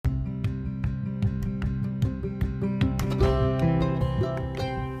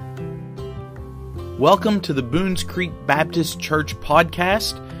Welcome to the Boones Creek Baptist Church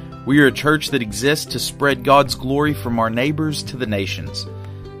podcast. We are a church that exists to spread God's glory from our neighbors to the nations.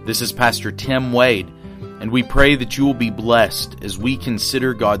 This is Pastor Tim Wade, and we pray that you will be blessed as we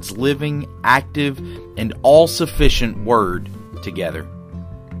consider God's living, active, and all-sufficient Word together.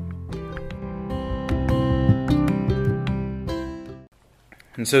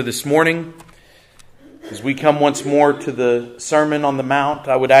 And so this morning, as we come once more to the Sermon on the Mount,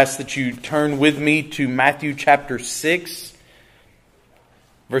 I would ask that you turn with me to Matthew chapter 6,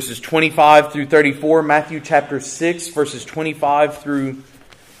 verses 25 through 34. Matthew chapter 6, verses 25 through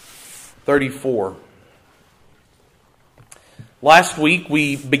 34. Last week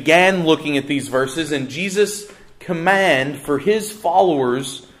we began looking at these verses and Jesus' command for His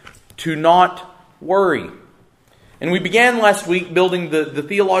followers to not worry. And we began last week building the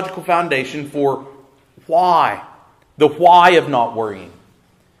theological foundation for why. The why of not worrying.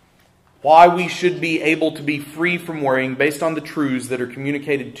 Why we should be able to be free from worrying based on the truths that are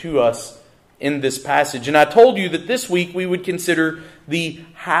communicated to us in this passage. And I told you that this week we would consider the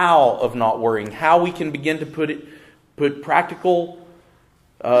how of not worrying. How we can begin to put practical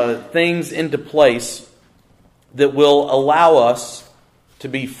things into place that will allow us to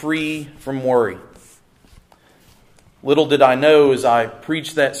be free from worry. Little did I know as I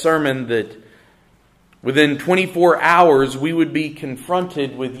preached that sermon that within 24 hours, we would be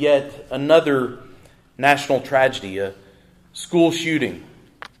confronted with yet another national tragedy, a school shooting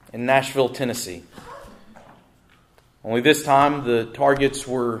in Nashville, Tennessee. Only this time, the targets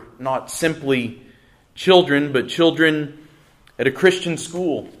were not simply children, but children at a Christian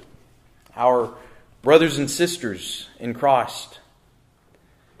school, our brothers and sisters in Christ.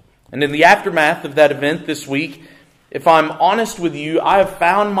 And in the aftermath of that event this week, if I'm honest with you, I have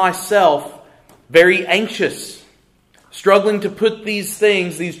found myself very anxious, struggling to put these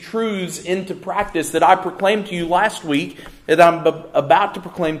things, these truths into practice that I proclaimed to you last week, that I'm about to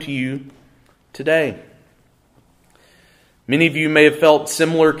proclaim to you today. Many of you may have felt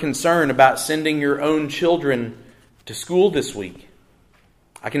similar concern about sending your own children to school this week.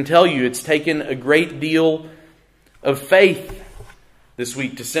 I can tell you it's taken a great deal of faith this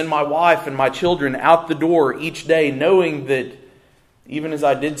week to send my wife and my children out the door each day, knowing that even as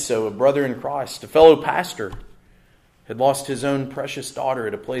I did so, a brother in Christ, a fellow pastor, had lost his own precious daughter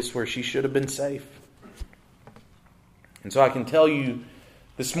at a place where she should have been safe. And so I can tell you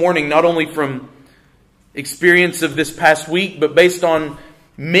this morning, not only from experience of this past week, but based on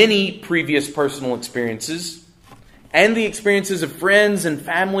many previous personal experiences and the experiences of friends and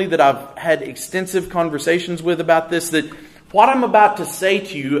family that I've had extensive conversations with about this, that what I'm about to say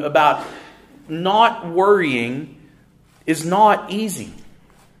to you about not worrying is not easy.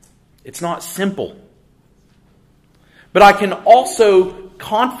 It's not simple. But I can also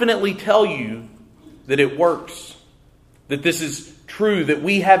confidently tell you that it works. That this is true. That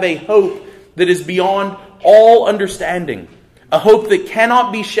we have a hope that is beyond all understanding. A hope that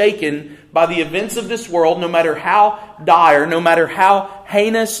cannot be shaken by the events of this world, no matter how dire, no matter how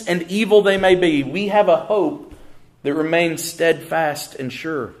heinous and evil they may be. We have a hope that remains steadfast and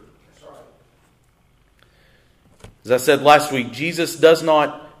sure. As I said last week, Jesus does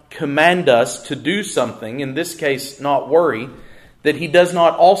not command us to do something, in this case not worry, that He does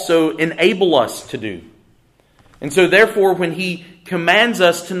not also enable us to do. And so therefore, when He commands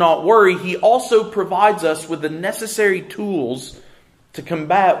us to not worry, He also provides us with the necessary tools to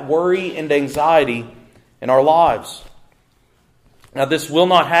combat worry and anxiety in our lives. Now, this will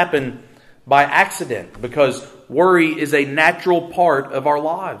not happen by accident, because worry is a natural part of our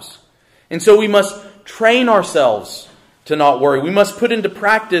lives. And so we must train ourselves to not worry. We must put into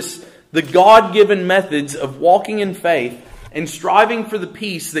practice the God-given methods of walking in faith and striving for the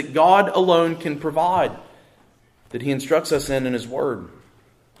peace that God alone can provide, that He instructs us in His Word.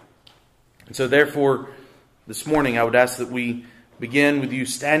 And so therefore, this morning I would ask that we begin with you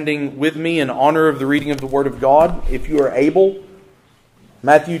standing with me in honor of the reading of the Word of God, if you are able.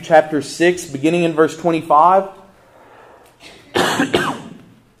 Matthew chapter 6, beginning in verse 25.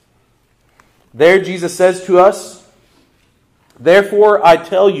 There Jesus says to us, "Therefore I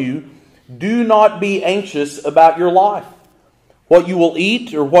tell you, do not be anxious about your life, what you will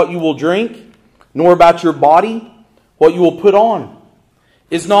eat or what you will drink, nor about your body, what you will put on.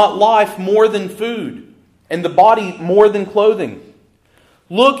 Is not life more than food, and the body more than clothing?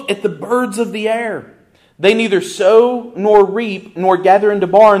 Look at the birds of the air. They neither sow nor reap nor gather into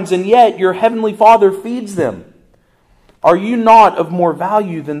barns, and yet your heavenly Father feeds them. Are you not of more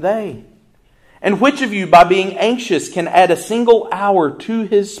value than they? And which of you, by being anxious, can add a single hour to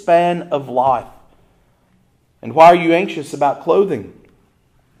his span of life? And why are you anxious about clothing?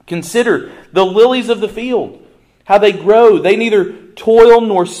 Consider the lilies of the field, how they grow. They neither toil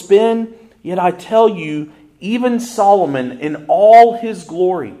nor spin. Yet I tell you, even Solomon in all his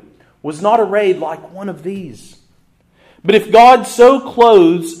glory was not arrayed like one of these. But if God so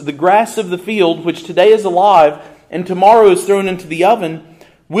clothes the grass of the field, which today is alive and tomorrow is thrown into the oven,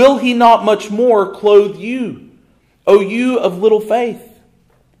 will He not much more clothe you, O you of little faith?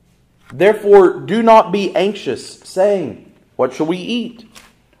 Therefore do not be anxious, saying, what shall we eat?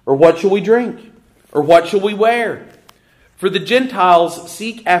 Or what shall we drink? Or what shall we wear? For the Gentiles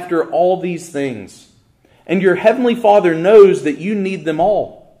seek after all these things, and your heavenly Father knows that you need them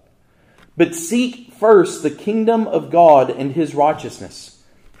all. But seek first the kingdom of God and His righteousness,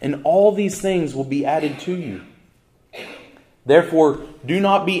 and all these things will be added to you. Therefore, do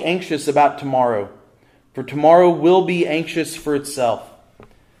not be anxious about tomorrow, for tomorrow will be anxious for itself.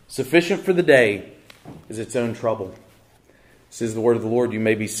 Sufficient for the day is its own trouble. This is the word of the Lord. You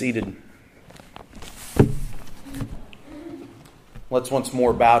may be seated. Let's once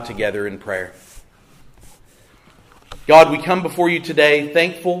more bow together in prayer. God, we come before you today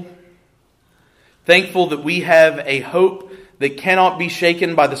thankful that we have a hope that cannot be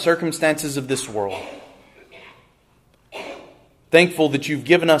shaken by the circumstances of this world. Thankful that you've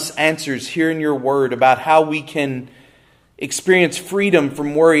given us answers here in your word about how we can experience freedom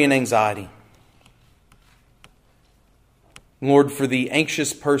from worry and anxiety. Lord, for the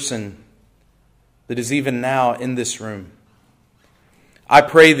anxious person that is even now in this room, I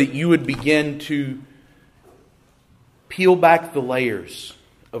pray that you would begin to peel back the layers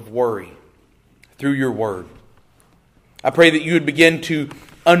of worry through your word. I pray that you would begin to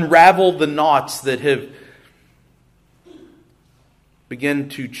unravel the knots that have begun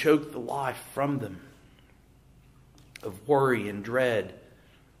to choke the life from them of worry and dread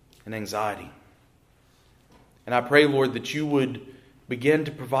and anxiety. And I pray, Lord, that you would begin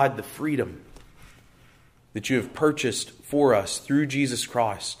to provide the freedom that you have purchased for us through Jesus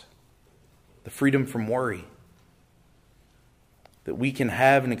Christ, the freedom from worry that we can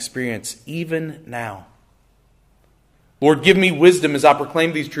have and experience even now. Lord, give me wisdom as I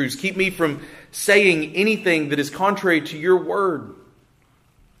proclaim these truths. Keep me from saying anything that is contrary to your word.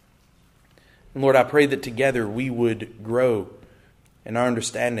 And Lord, I pray that together we would grow in our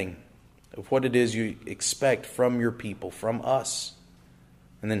understanding of what it is you expect from your people, from us,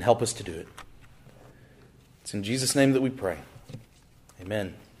 and then help us to do it. It's in Jesus' name that we pray.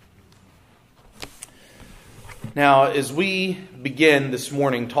 Amen. Now, as we begin this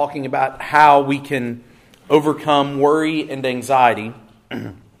morning talking about how we can overcome worry and anxiety,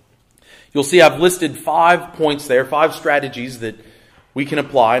 you'll see I've listed 5 points there, 5 strategies that we can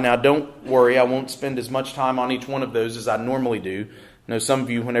apply. Now, don't worry, I won't spend as much time on each one of those as I normally do. I know some of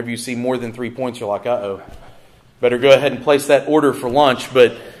you, whenever you see more than 3 points, you're like, uh-oh, better go ahead and place that order for lunch.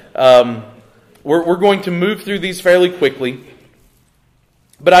 But we're going to move through these fairly quickly.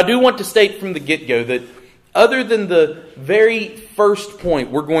 But I do want to state from the get-go that other than the very first point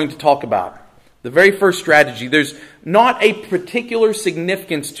we're going to talk about, the very first strategy, there's not a particular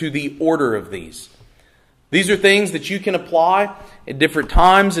significance to the order of these. These are things that you can apply at different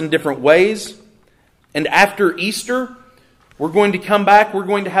times in different ways. And after Easter, we're going to come back. We're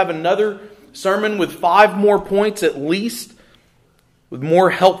going to have another sermon with 5 more points at least, with more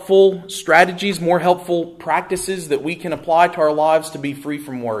helpful strategies, more helpful practices that we can apply to our lives to be free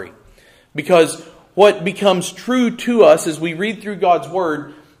from worry. Because what becomes true to us as we read through God's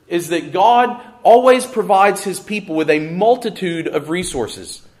Word is that God always provides His people with a multitude of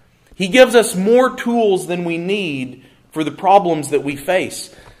resources. He gives us more tools than we need for the problems that we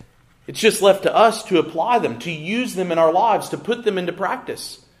face. It's just left to us to apply them, to use them in our lives, to put them into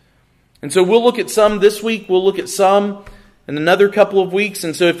practice. And so we'll look at some this week, we'll look at some in another couple of weeks.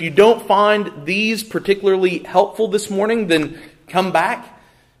 And so if you don't find these particularly helpful this morning, then come back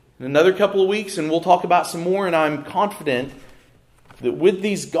in another couple of weeks and we'll talk about some more. And I'm confident that with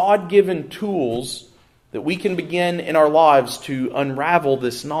these God-given tools that we can begin in our lives to unravel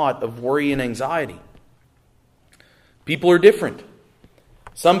this knot of worry and anxiety. People are different.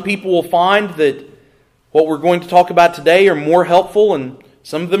 Some people will find that what we're going to talk about today are more helpful and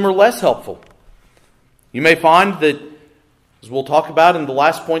some of them are less helpful. You may find that, as we'll talk about in the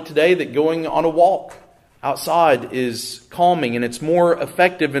last point today, that going on a walk outside is calming and it's more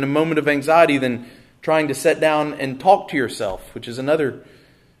effective in a moment of anxiety than trying to sit down and talk to yourself, which is another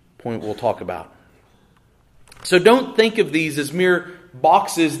point we'll talk about. So don't think of these as mere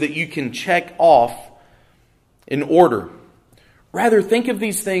boxes that you can check off in order. Rather, think of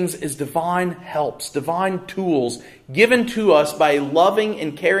these things as divine helps, divine tools given to us by a loving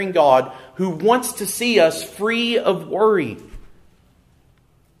and caring God who wants to see us free of worry.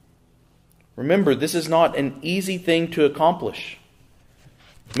 Remember, this is not an easy thing to accomplish.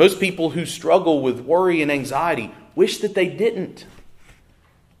 Most people who struggle with worry and anxiety wish that they didn't.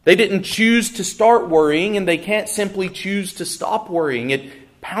 They didn't choose to start worrying, and they can't simply choose to stop worrying.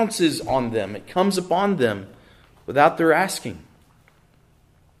 It pounces on them. It comes upon them without their asking.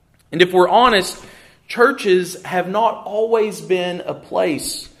 And if we're honest, churches have not always been a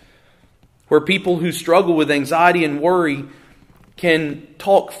place where people who struggle with anxiety and worry can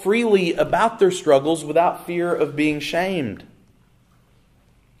talk freely about their struggles without fear of being shamed.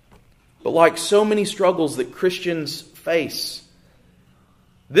 But like so many struggles that Christians face,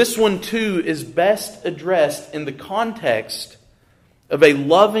 this one too is best addressed in the context of a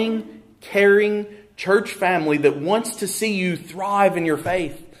loving, caring church family that wants to see you thrive in your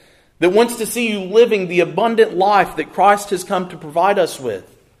faith, that wants to see you living the abundant life that Christ has come to provide us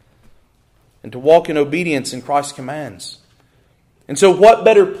with, and to walk in obedience in Christ's commands. And so what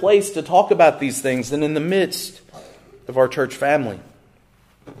better place to talk about these things than in the midst of our church family?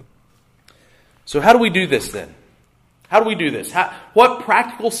 So how do we do this then? How do we do this? What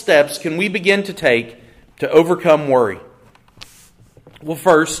practical steps can we begin to take to overcome worry? Well,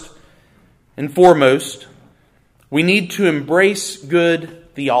 first and foremost, we need to embrace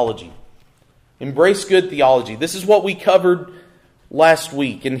good theology. Embrace good theology. This is what we covered last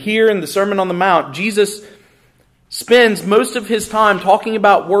week. And here in the Sermon on the Mount, Jesus spends most of his time talking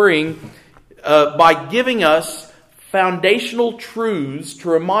about worrying by giving us foundational truths to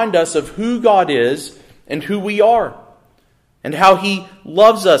remind us of who God is and who we are, and how He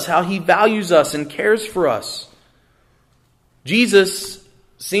loves us, how He values us and cares for us. Jesus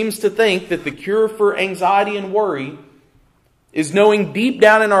seems to think that the cure for anxiety and worry is knowing deep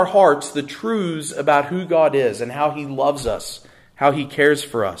down in our hearts the truths about who God is and how He loves us, how He cares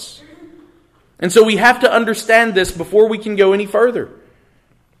for us. And so we have to understand this before we can go any further.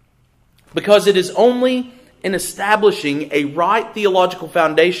 Because it is only in establishing a right theological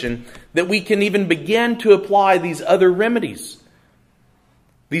foundation that we can even begin to apply these other remedies,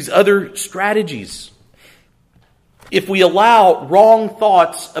 these other strategies. If we allow wrong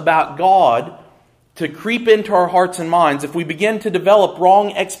thoughts about God to creep into our hearts and minds, if we begin to develop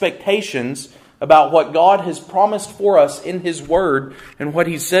wrong expectations about what God has promised for us in His Word and what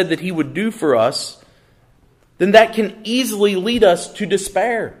He said that He would do for us, then that can easily lead us to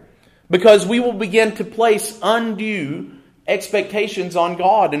despair. Because we will begin to place undue expectations on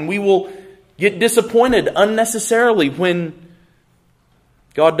God, and we will get disappointed unnecessarily when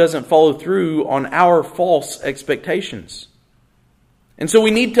God doesn't follow through on our false expectations. And so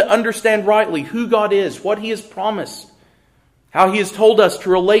we need to understand rightly who God is, what He has promised, how He has told us to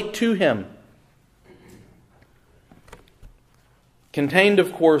relate to Him. Contained,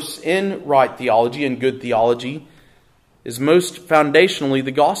 of course, in right theology and good theology is most foundationally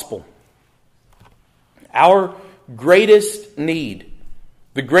the gospel. Our greatest need,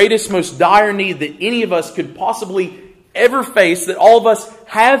 the greatest, most dire need that any of us could possibly ever face, that all of us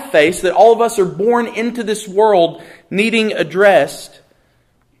have faced, that all of us are born into this world needing addressed,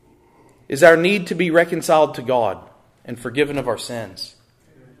 is our need to be reconciled to God and forgiven of our sins.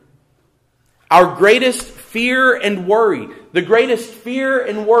 Our greatest fear and worry, the greatest fear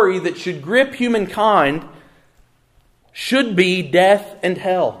and worry that should grip humankind, should be death and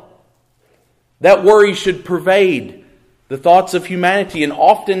hell. That worry should pervade the thoughts of humanity, and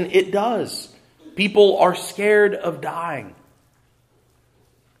often it does. People are scared of dying.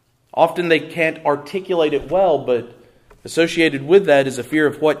 Often they can't articulate it well, but associated with that is a fear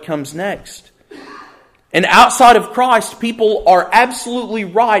of what comes next. And outside of Christ, people are absolutely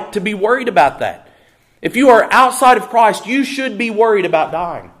right to be worried about that. If you are outside of Christ, you should be worried about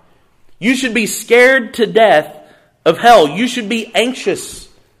dying. You should be scared to death of hell. You should be anxious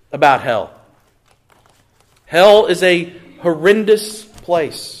about hell. Hell is a horrendous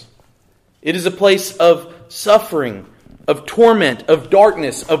place. It is a place of suffering, of torment, of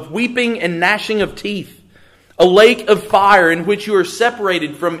darkness, of weeping and gnashing of teeth. A lake of fire in which you are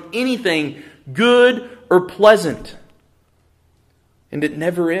separated from anything good or pleasant. And it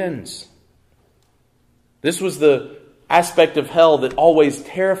never ends. This was the aspect of hell that always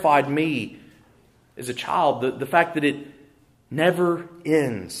terrified me as a child. The fact that it never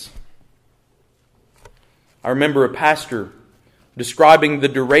ends. I remember a pastor describing the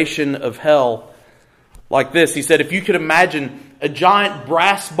duration of hell like this. He said, if you could imagine a giant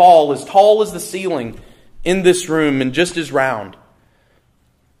brass ball as tall as the ceiling in this room and just as round,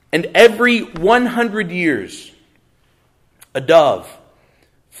 and every 100 years, a dove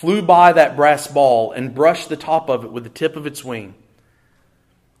flew by that brass ball and brushed the top of it with the tip of its wing.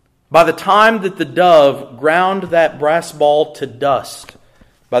 By the time that the dove ground that brass ball to dust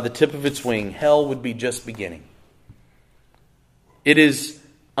by the tip of its wing, hell would be just beginning. It is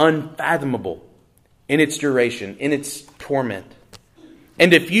unfathomable in its duration, in its torment.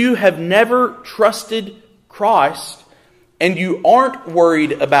 And if you have never trusted Christ and you aren't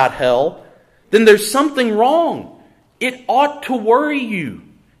worried about hell, then there's something wrong. It ought to worry you.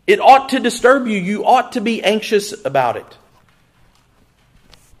 It ought to disturb you. You ought to be anxious about it.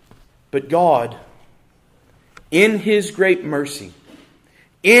 But God, in His great mercy,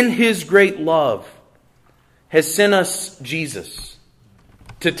 in His great love, has sent us Jesus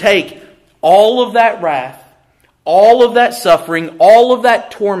to take all of that wrath, all of that suffering, all of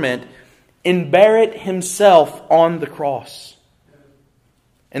that torment, and bear it Himself on the cross.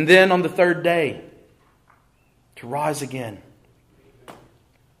 And then on the third day, to rise again,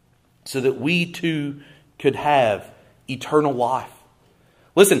 so that we too could have eternal life.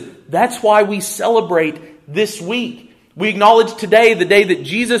 Listen, that's why we celebrate this week. We acknowledge today the day that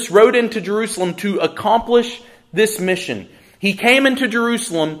Jesus rode into Jerusalem to accomplish this mission. He came into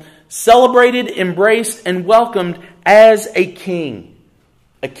Jerusalem, celebrated, embraced, and welcomed as a king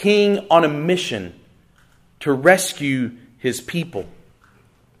on a mission to rescue His people.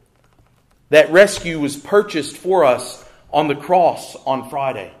 That rescue was purchased for us on the cross on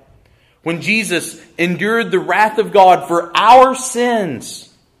Friday, when Jesus endured the wrath of God for our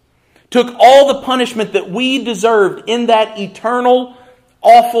sins, took all the punishment that we deserved in that eternal,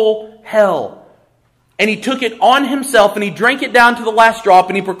 awful hell. And He took it on Himself and He drank it down to the last drop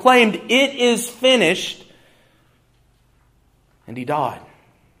and He proclaimed, "It is finished." And He died.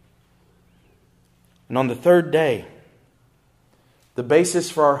 And on the third day, the basis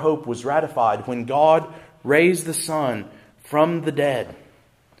for our hope was ratified when God raised the Son from the dead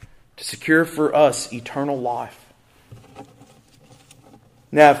to secure for us eternal life.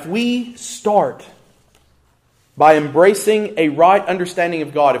 Now, if we start by embracing a right understanding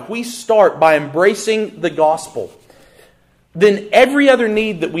of God, if we start by embracing the gospel, then every other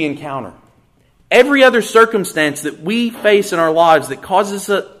need that we encounter, every other circumstance that we face in our lives that causes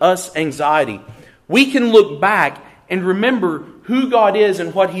us anxiety, we can look back and remember who God is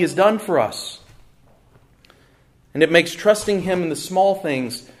and what He has done for us. And it makes trusting Him in the small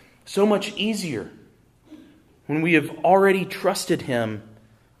things so much easier when we have already trusted Him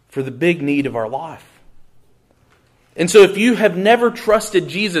for the big need of our life. And so if you have never trusted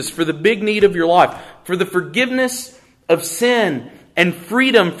Jesus for the big need of your life, for the forgiveness of sin and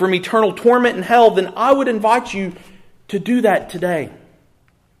freedom from eternal torment and hell, then I would invite you to do that today.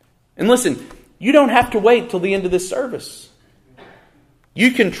 And listen, you don't have to wait till the end of this service.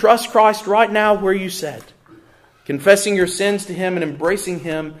 You can trust Christ right now where you sit, confessing your sins to Him and embracing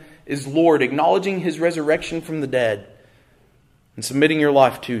Him as Lord, acknowledging His resurrection from the dead, and submitting your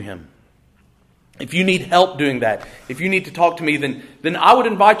life to Him. If you need help doing that, if you need to talk to me, then I would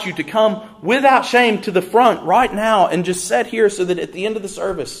invite you to come without shame to the front right now and just sit here so that at the end of the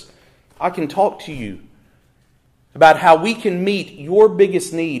service, I can talk to you about how we can meet your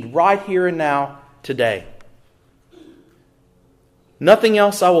biggest need right here and now today. Nothing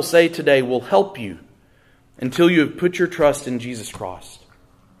else I will say today will help you until you have put your trust in Jesus Christ.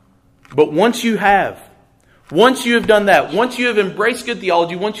 But once you have done that, once you have embraced good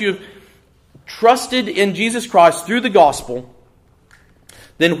theology, once you have trusted in Jesus Christ through the gospel,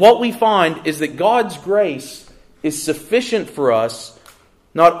 then what we find is that God's grace is sufficient for us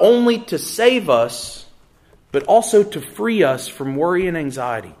not only to save us, but also to free us from worry and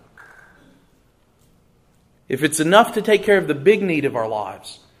anxiety. If it's enough to take care of the big need of our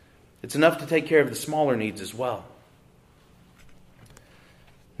lives, it's enough to take care of the smaller needs as well.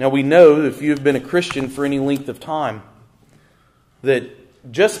 Now we know, if you have been a Christian for any length of time,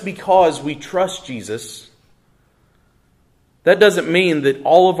 that just because we trust Jesus, that doesn't mean that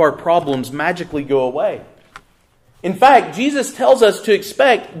all of our problems magically go away. In fact, Jesus tells us to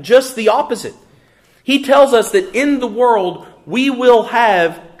expect just the opposite. He tells us that in the world we will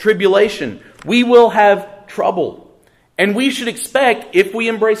have tribulation. We will have trouble. And we should expect, if we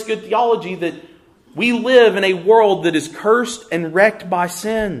embrace good theology, that we live in a world that is cursed and wrecked by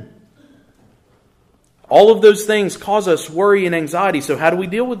sin. All of those things cause us worry and anxiety. So how do we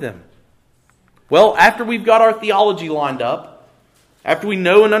deal with them? Well, after we've got our theology lined up, after we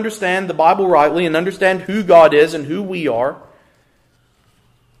know and understand the Bible rightly and understand who God is and who we are,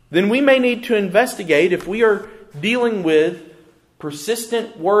 then we may need to investigate if we are dealing with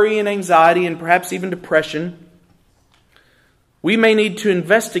persistent worry and anxiety and perhaps even depression. We may need to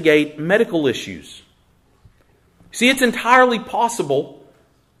investigate medical issues. See, it's entirely possible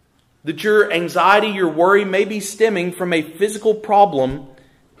that your anxiety, your worry may be stemming from a physical problem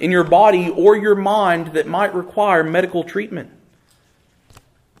in your body or your mind that might require medical treatment.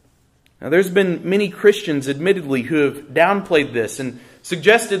 Now, there's been many Christians, admittedly, who have downplayed this and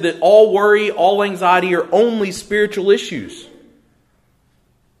suggested that all worry, all anxiety are only spiritual issues.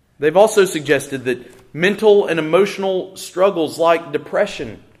 They've also suggested that mental and emotional struggles like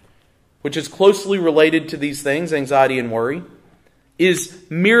depression, which is closely related to these things, anxiety and worry, is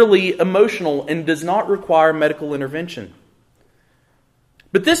merely emotional and does not require medical intervention.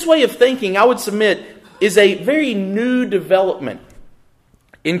 But this way of thinking, I would submit, is a very new development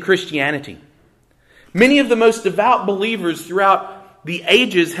in Christianity. Many of the most devout believers throughout the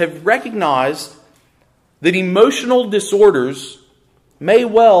ages have recognized that emotional disorders may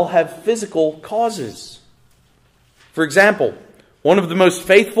well have physical causes. For example, one of the most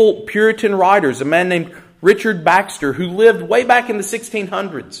faithful Puritan writers, a man named Richard Baxter, who lived way back in the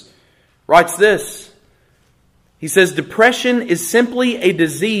 1600s, writes this. He says, "Depression is simply a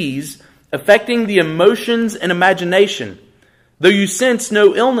disease affecting the emotions and imagination, though you sense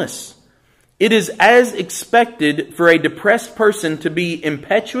no illness. It is as expected for a depressed person to be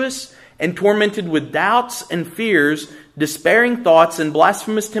impetuous and tormented with doubts and fears, despairing thoughts and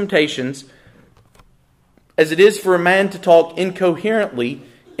blasphemous temptations, as it is for a man to talk incoherently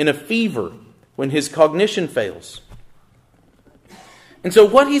in a fever when his cognition fails." And so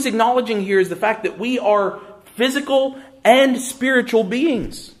what he's acknowledging here is the fact that we are physical and spiritual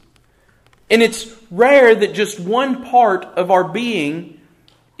beings. And it's rare that just one part of our being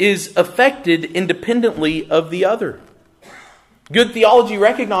is affected independently of the other. Good theology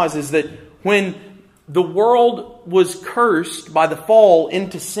recognizes that when the world was cursed by the fall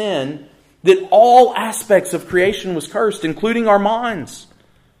into sin, that all aspects of creation was cursed, including our minds.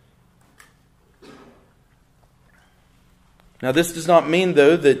 Now, this does not mean,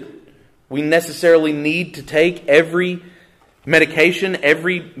 though, that we necessarily need to take every medication,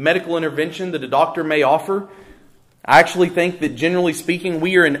 every medical intervention that a doctor may offer. I actually think that, generally speaking,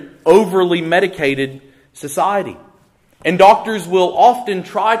 we are an overly medicated society. And doctors will often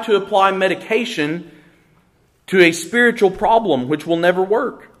try to apply medication to a spiritual problem, which will never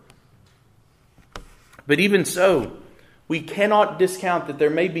work. But even so, we cannot discount that there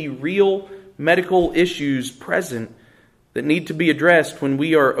may be real medical issues present that need to be addressed when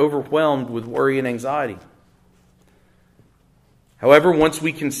we are overwhelmed with worry and anxiety. However, once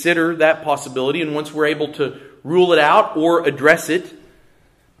we consider that possibility and once we're able to rule it out or address it,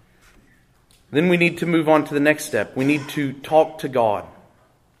 then we need to move on to the next step. We need to talk to God.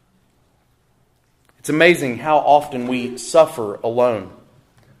 It's amazing how often we suffer alone,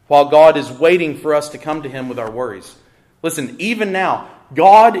 while God is waiting for us to come to Him with our worries. Listen, even now,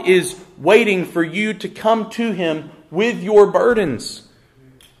 God is waiting for you to come to Him with your burdens,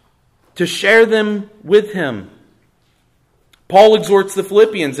 to share them with Him. Paul exhorts the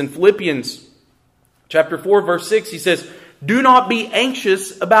Philippians in Philippians chapter 4, verse 6. He says, "Do not be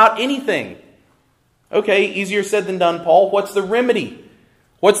anxious about anything." Okay, easier said than done, Paul. What's the remedy?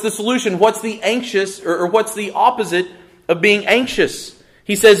 What's the solution? What's the anxious, or what's the opposite of being anxious?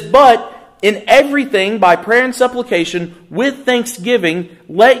 He says, "But in everything, by prayer and supplication, with thanksgiving,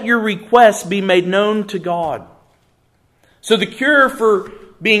 let your requests be made known to God." So the cure for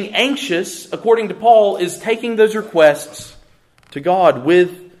being anxious, according to Paul, is taking those requests to God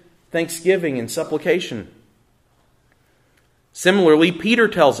with thanksgiving and supplication. Similarly, Peter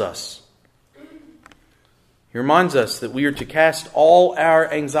tells us, he reminds us that we are to cast all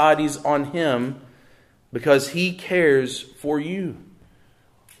our anxieties on Him because He cares for you.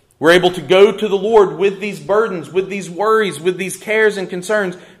 We're able to go to the Lord with these burdens, with these worries, with these cares and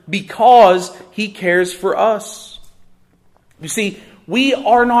concerns because He cares for us. You see, we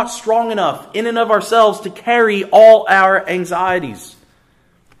are not strong enough in and of ourselves to carry all our anxieties.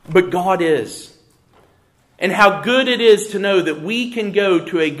 But God is. And how good it is to know that we can go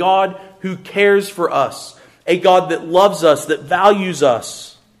to a God who cares for us. A God that loves us, that values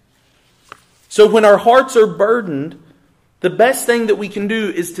us. So when our hearts are burdened, the best thing that we can do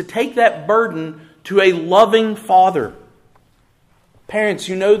is to take that burden to a loving Father. Parents,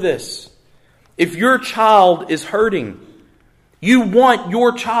 you know this. If your child is hurting, you want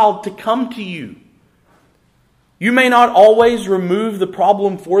your child to come to you. You may not always remove the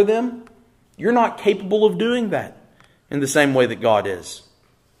problem for them. You're not capable of doing that in the same way that God is.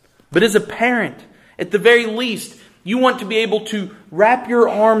 But as a parent, at the very least, you want to be able to wrap your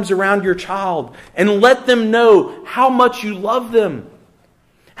arms around your child and let them know how much you love them,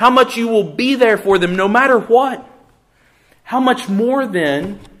 how much you will be there for them no matter what. How much more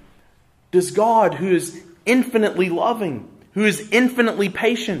then does God, who is infinitely loving, who is infinitely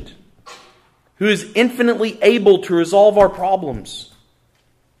patient, who is infinitely able to resolve our problems,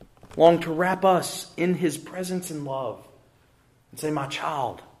 long to wrap us in His presence and love and say, "My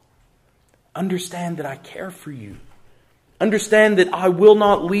child, Understand that I care for you. Understand that I will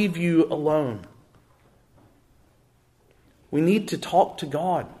not leave you alone. We need to talk to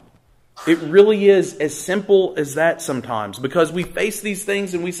God. It really is as simple as that sometimes, because we face these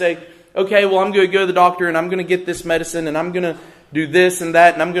things and we say, okay, well, I'm going to go to the doctor and I'm going to get this medicine and I'm going to do this and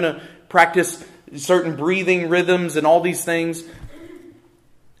that and I'm going to practice certain breathing rhythms and all these things.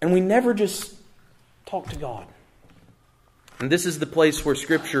 And we never just talk to God. And this is the place where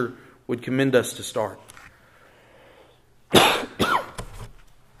Scripture would commend us to start.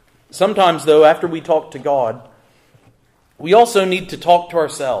 Sometimes, though, after we talk to God, we also need to talk to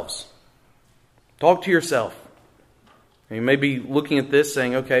ourselves. Talk to yourself. You may be looking at this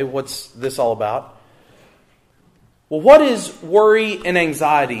saying, okay, what's this all about? Well, what is worry and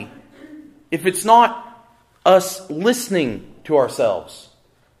anxiety if it's not us listening to ourselves?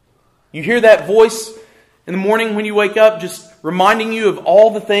 You hear that voice in the morning when you wake up just reminding you of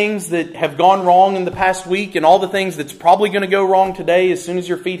all the things that have gone wrong in the past week and all the things that's probably going to go wrong today as soon as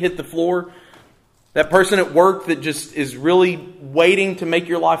your feet hit the floor. That person at work that just is really waiting to make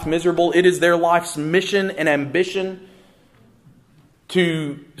your life miserable. It is their life's mission and ambition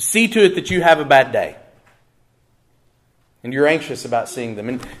to see to it that you have a bad day. And you're anxious about seeing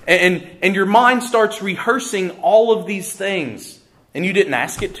them. And your mind starts rehearsing all of these things. And you didn't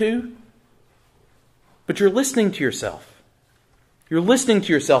ask it to. But you're listening to yourself. You're listening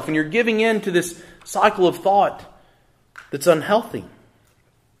to yourself and you're giving in to this cycle of thought that's unhealthy.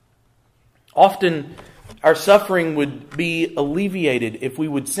 Often our suffering would be alleviated if we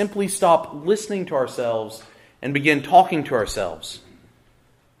would simply stop listening to ourselves and begin talking to ourselves.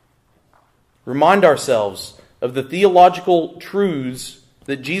 Remind ourselves of the theological truths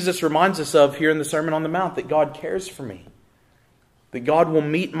that Jesus reminds us of here in the Sermon on the Mount, that God cares for me, that God will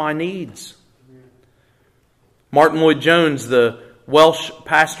meet my needs. Martin Lloyd-Jones, the Welsh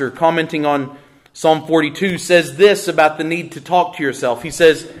pastor, commenting on Psalm 42, says this about the need to talk to yourself. He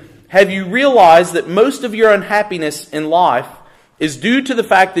says, "Have you realized that most of your unhappiness in life is due to the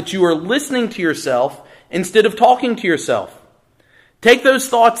fact that you are listening to yourself instead of talking to yourself? Take those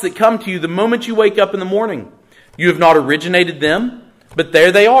thoughts that come to you the moment you wake up in the morning. You have not originated them, but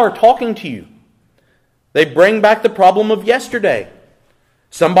there they are talking to you. They bring back the problem of yesterday.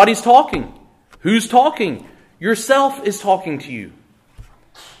 Somebody's talking. Who's talking? Yourself is talking to you."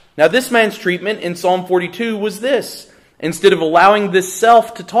 Now this man's treatment in Psalm 42 was this. Instead of allowing this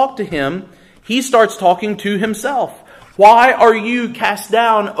self to talk to him, he starts talking to himself. "Why are you cast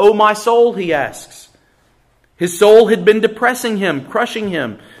down, O my soul?" he asks. His soul had been depressing him, crushing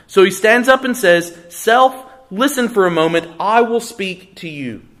him. So he stands up and says, "Self, listen for a moment. I will speak to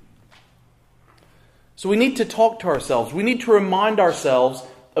you." So we need to talk to ourselves. We need to remind ourselves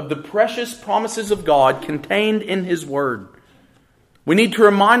of the precious promises of God contained in His Word. We need to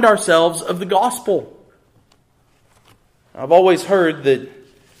remind ourselves of the gospel. I've always heard that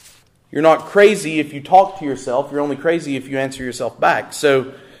you're not crazy if you talk to yourself. You're only crazy if you answer yourself back.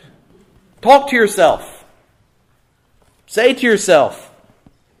 So talk to yourself. Say to yourself,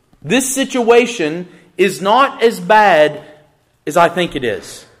 this situation is not as bad as I think it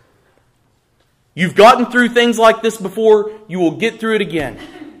is. You've gotten through things like this before. You will get through it again.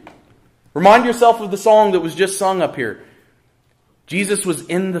 Remind yourself of the song that was just sung up here. Jesus was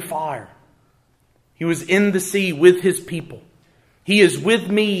in the fire. He was in the sea with His people. He is with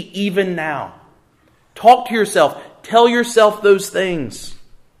me even now. Talk to yourself. Tell yourself those things.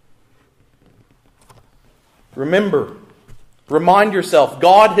 Remember, remind yourself,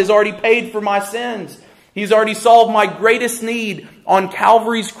 God has already paid for my sins. He's already solved my greatest need on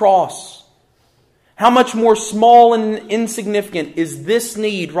Calvary's cross. How much more small and insignificant is this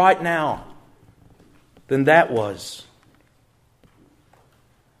need right now than that was?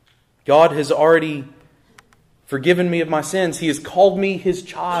 God has already forgiven me of my sins. He has called me His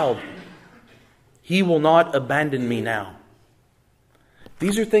child. He will not abandon me now.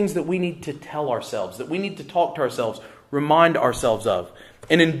 These are things that we need to tell ourselves, that we need to talk to ourselves, remind ourselves of.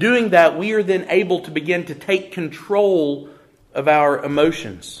 And in doing that, we are then able to begin to take control of our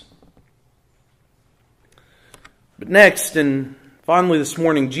emotions. But next, and finally this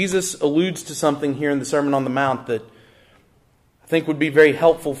morning, Jesus alludes to something here in the Sermon on the Mount that I think would be very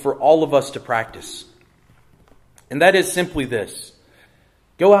helpful for all of us to practice. And that is simply this.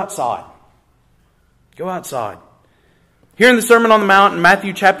 Go outside. Go outside. Here in the Sermon on the Mount in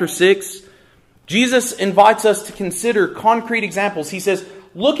Matthew chapter 6, Jesus invites us to consider concrete examples. He says,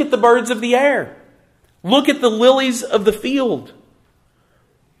 look at the birds of the air. Look at the lilies of the field.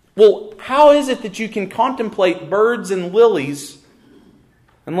 Well, how is it that you can contemplate birds and lilies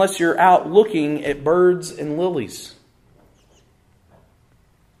unless you're out looking at birds and lilies?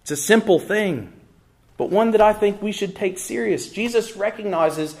 It's It's a simple thing, but one that I think we should take serious. Jesus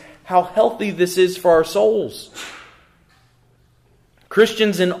recognizes how healthy this is for our souls.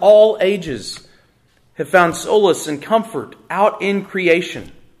 Christians in all ages have found solace and comfort out in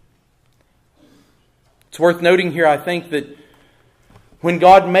creation. It's worth noting here, I think, that when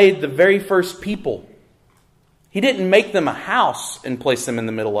God made the very first people, He didn't make them a house and place them in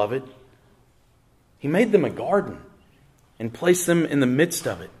the middle of it. He made them a garden and placed them in the midst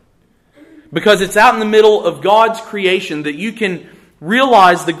of it. Because it's out in the middle of God's creation that you can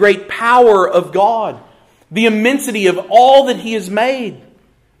realize the great power of God, the immensity of all that He has made,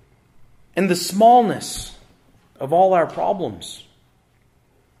 and the smallness of all our problems.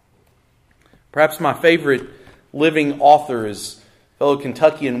 Perhaps my favorite living author is fellow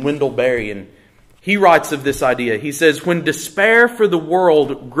Kentuckian Wendell Berry, and he writes of this idea. He says, "When despair for the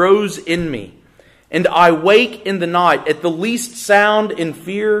world grows in me, and I wake in the night at the least sound in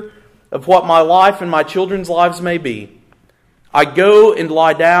fear of what my life and my children's lives may be, I go and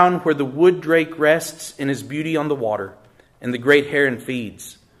lie down where the wood drake rests in his beauty on the water, and the great heron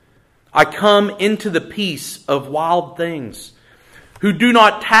feeds. I come into the peace of wild things, who do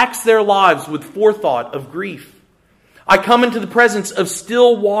not tax their lives with forethought of grief. I come into the presence of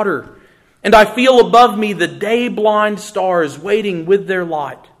still water, and I feel above me the day-blind stars waiting with their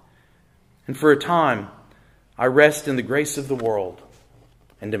light. And for a time, I rest in the grace of the world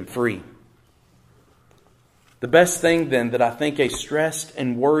and am free." The best thing then that I think a stressed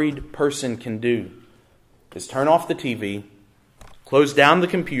and worried person can do is turn off the TV, close down the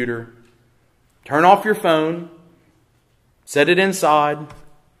computer, turn off your phone, set it inside,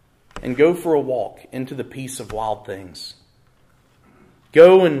 and go for a walk into the peace of wild things.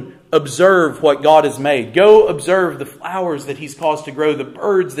 Go and observe what God has made. Go observe the flowers that He's caused to grow, the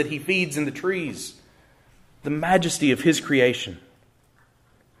birds that He feeds in the trees, the majesty of His creation.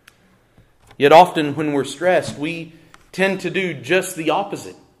 Yet often when we're stressed, we tend to do just the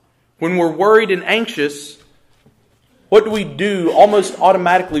opposite. When we're worried and anxious, what do? Almost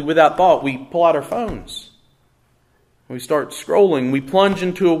automatically without thought, we pull out our phones. We start scrolling. We plunge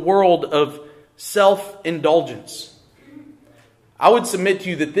into a world of self-indulgence. I would submit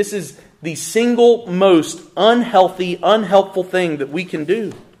to you that this is the single most unhealthy, unhelpful thing that we can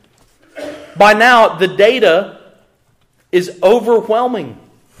do. By now, the data is overwhelming.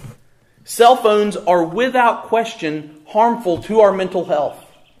 Cell phones are without question harmful to our mental health.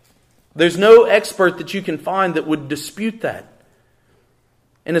 There's no expert that you can find that would dispute that.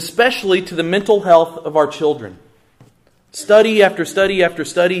 And especially to the mental health of our children. Study after study after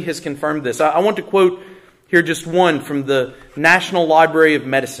study has confirmed this. I want to quote here just one from the National Library of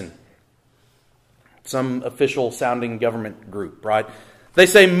Medicine. Some official sounding government group, right? They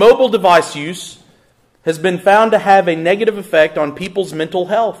say mobile device use has been found to have a negative effect on people's mental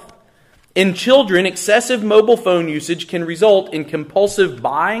health. In children, excessive mobile phone usage can result in compulsive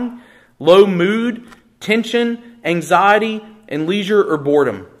buying, low mood, tension, anxiety, and leisure or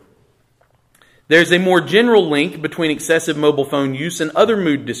boredom. There's a more general link between excessive mobile phone use and other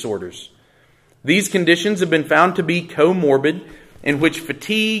mood disorders. These conditions have been found to be comorbid, in which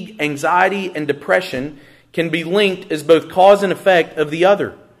fatigue, anxiety, and depression can be linked as both cause and effect of the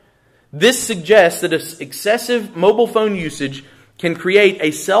other. This suggests that excessive mobile phone usage can create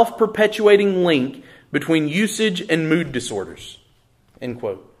a self-perpetuating link between usage and mood disorders. End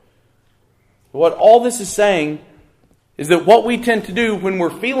quote. What all this is saying is that what we tend to do when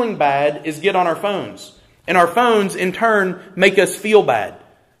we're feeling bad is get on our phones. And our phones, in turn, make us feel bad.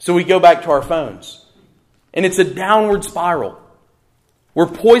 So we go back to our phones. And it's a downward spiral. We're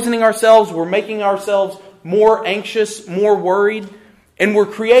poisoning ourselves. We're making ourselves more anxious, more worried. And we're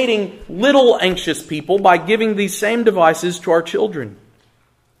creating little anxious people by giving these same devices to our children.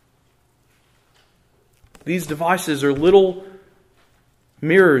 These devices are little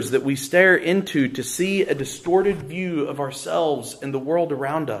mirrors that we stare into to see a distorted view of ourselves and the world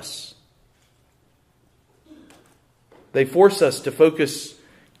around us. They force us to focus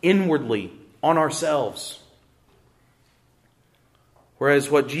inwardly on ourselves. Whereas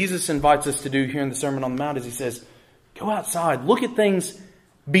what Jesus invites us to do here in the Sermon on the Mount is He says, go outside. Look at things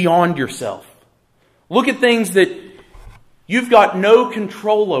beyond yourself. Look at things that you've got no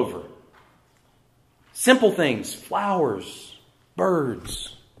control over. Simple things, flowers,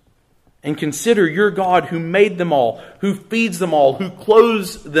 birds. And consider your God who made them all, who feeds them all, who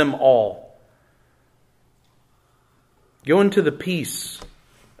clothes them all. Go into the peace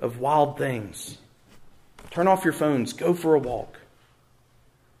of wild things. Turn off your phones. Go for a walk.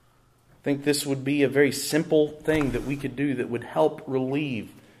 I think this would be a very simple thing that we could do that would help relieve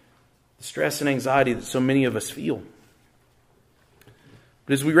the stress and anxiety that so many of us feel.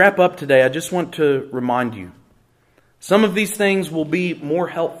 But as we wrap up today, I just want to remind you, some of these things will be more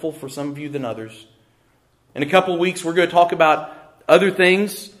helpful for some of you than others. In a couple of weeks, we're going to talk about other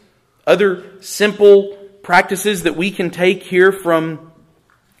things, other simple practices that we can take here from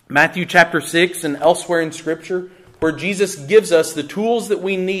Matthew chapter 6 and elsewhere in Scripture, where Jesus gives us the tools that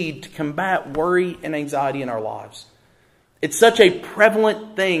we need to combat worry and anxiety in our lives. It's such a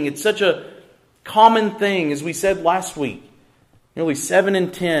prevalent thing. It's such a common thing. As we said last week, nearly 7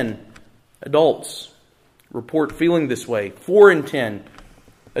 in 10 adults report feeling this way. 4 in 10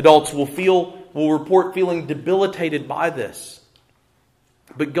 adults will report feeling debilitated by this.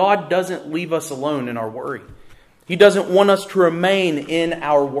 But God doesn't leave us alone in our worry. He doesn't want us to remain in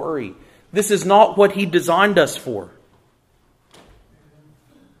our worry. This is not what He designed us for.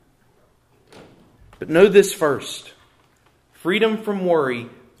 But know this first. Freedom from worry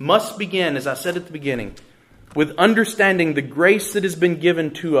must begin, as I said at the beginning, with understanding the grace that has been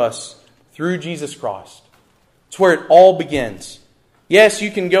given to us through Jesus Christ. It's where it all begins. Yes,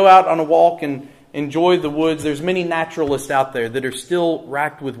 you can go out on a walk and enjoy the woods. There's many naturalists out there that are still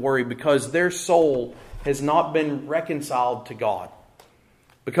racked with worry because their soul has not been reconciled to God.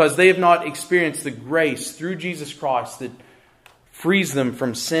 Because they have not experienced the grace through Jesus Christ that frees them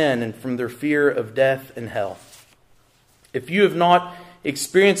from sin and from their fear of death and hell. If you have not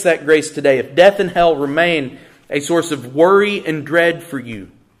experienced that grace today, if death and hell remain a source of worry and dread for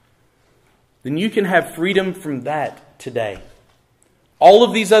you, then you can have freedom from that today. All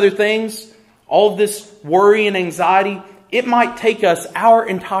of these other things, all of this worry and anxiety, it might take us our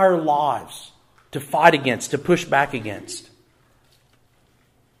entire lives to fight against, to push back against.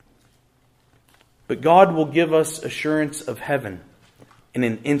 But God will give us assurance of heaven in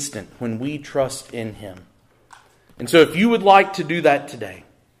an instant when we trust in Him. And so if you would like to do that today,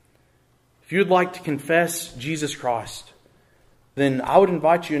 if you would like to confess Jesus Christ, then I would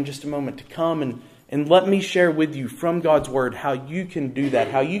invite you in just a moment to come and let me share with you from God's Word how you can do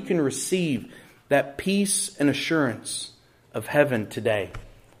that, how you can receive that peace and assurance of heaven today.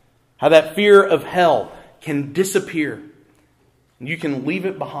 How that fear of hell can disappear and you can leave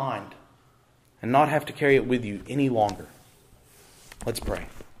it behind and not have to carry it with you any longer. Let's pray.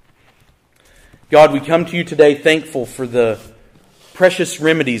 God, we come to you today thankful for the precious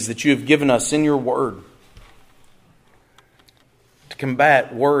remedies that you have given us in your Word to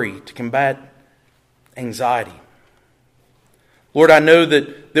combat worry, to combat anxiety. Lord, I know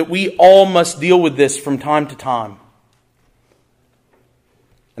that we all must deal with this from time to time.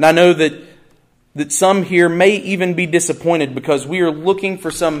 And I know that some here may even be disappointed because we are looking for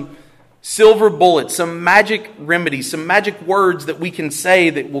some silver bullet, some magic remedy, some magic words that we can say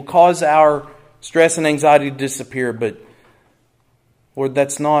that will cause our stress and anxiety to disappear. But Lord,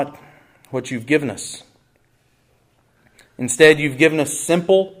 that's not what you've given us. Instead, you've given us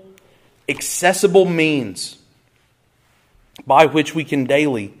simple, accessible means by which we can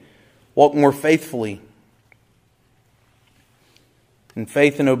daily walk more faithfully in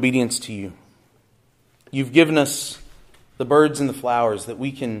faith and obedience to you. You've given us the birds and the flowers that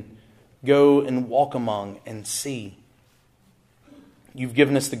we can go and walk among and see. You've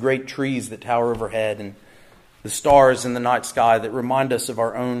given us the great trees that tower overhead and the stars in the night sky that remind us of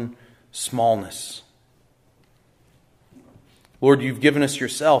our own smallness. Lord, you've given us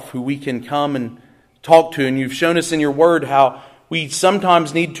yourself who we can come and talk to, and you've shown us in your Word how we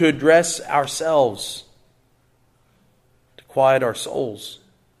sometimes need to address ourselves to quiet our souls.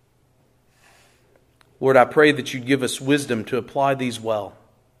 Lord, I pray that you'd give us wisdom to apply these well.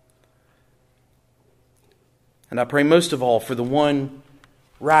 And I pray most of all for the one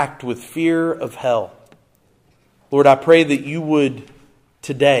racked with fear of hell. Lord, I pray that you would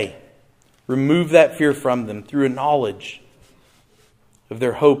today remove that fear from them through a knowledge of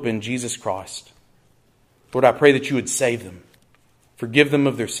their hope in Jesus Christ. Lord, I pray that you would save them, forgive them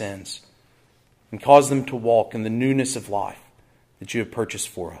of their sins, and cause them to walk in the newness of life that you have purchased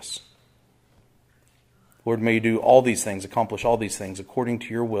for us. Lord, may you do all these things, accomplish all these things according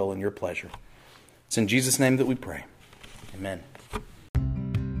to your will and your pleasure. It's in Jesus' name that we pray. Amen.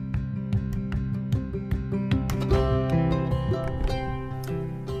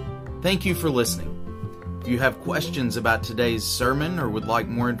 Thank you for listening. If you have questions about today's sermon or would like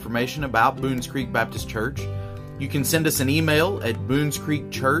more information about Boones Creek Baptist Church, you can send us an email at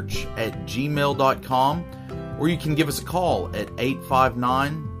boonescreekchurch@gmail.com, or you can give us a call at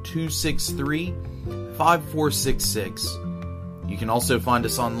 859-263-5466. You can also find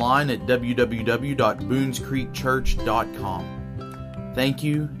us online at www.boonescreekchurch.com. Thank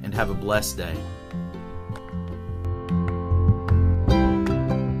you and have a blessed day.